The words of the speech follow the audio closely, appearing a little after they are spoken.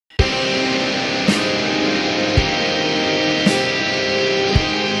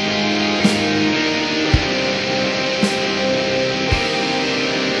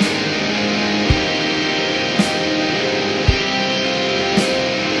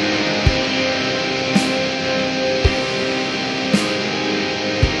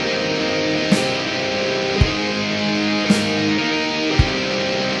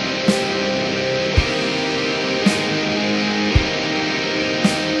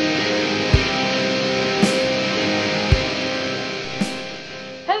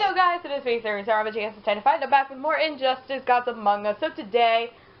Legendary Sarah Vegeta Fight. I'm back with more Injustice Gods Among Us. So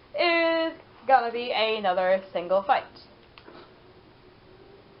today is gonna be another single fight.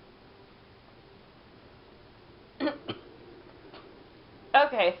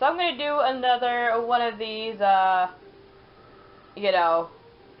 Okay, so I'm gonna do another one of these,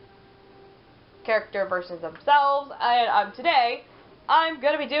 character versus themselves. And today, I'm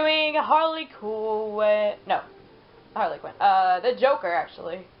gonna be doing Harley Quinn. No, Harley Quinn. The Joker,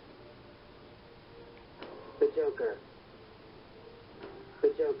 actually. The Joker.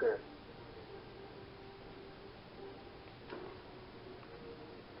 The Joker.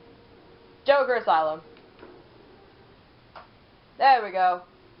 Joker Asylum. There we go.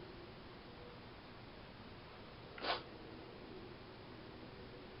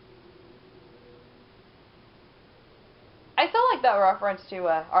 I still like that reference to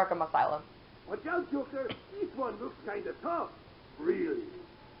Arkham Asylum. Watch out, Joker. This one looks kind of tough. Really?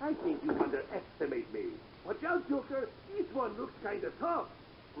 I think you underestimate me. Watch out, Joker. This one looks kind of tough.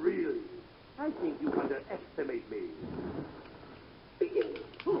 Really? I think you underestimate me. Begin.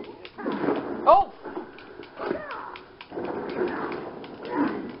 Oh!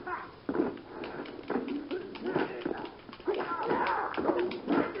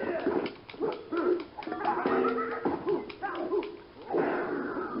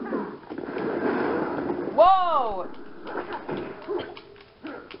 Whoa!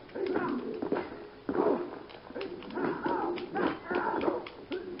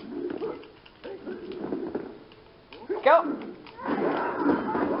 Go!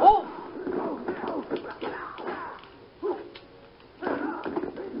 Oh!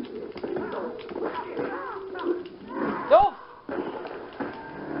 Go!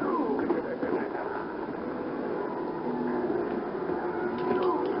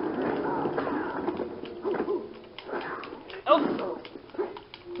 Oh!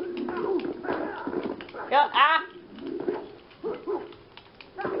 Yeah, ah!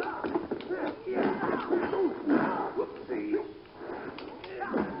 Whoopsie.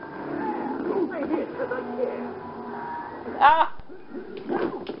 Ah!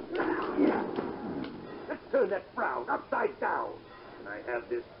 Let's turn that frown upside down. Can I have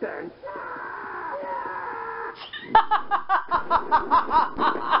this dance?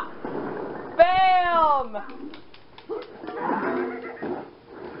 Bam!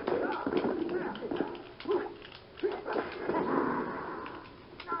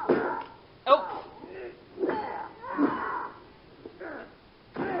 Oh!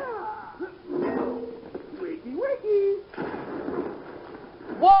 Wakey, wakey.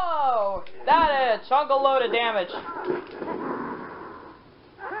 Whoa! That is a chunk of load of damage.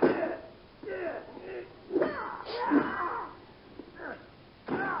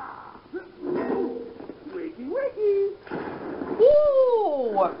 Wakey, wakey.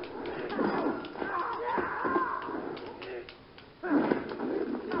 Ooh!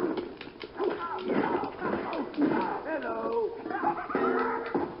 Hello.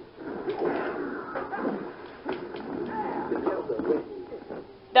 The Joker wins.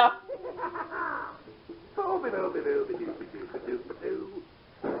 No.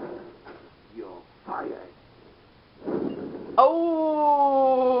 You're fired.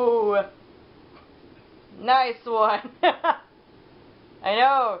 Oh! Nice one. I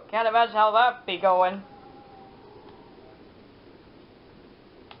know. Can't imagine how that'd be going.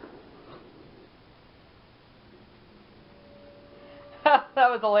 That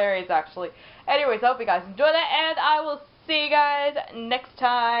was hilarious, actually. Anyways, I hope you guys enjoyed it, and I will see you guys next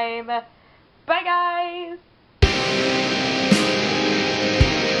time. Bye, guys!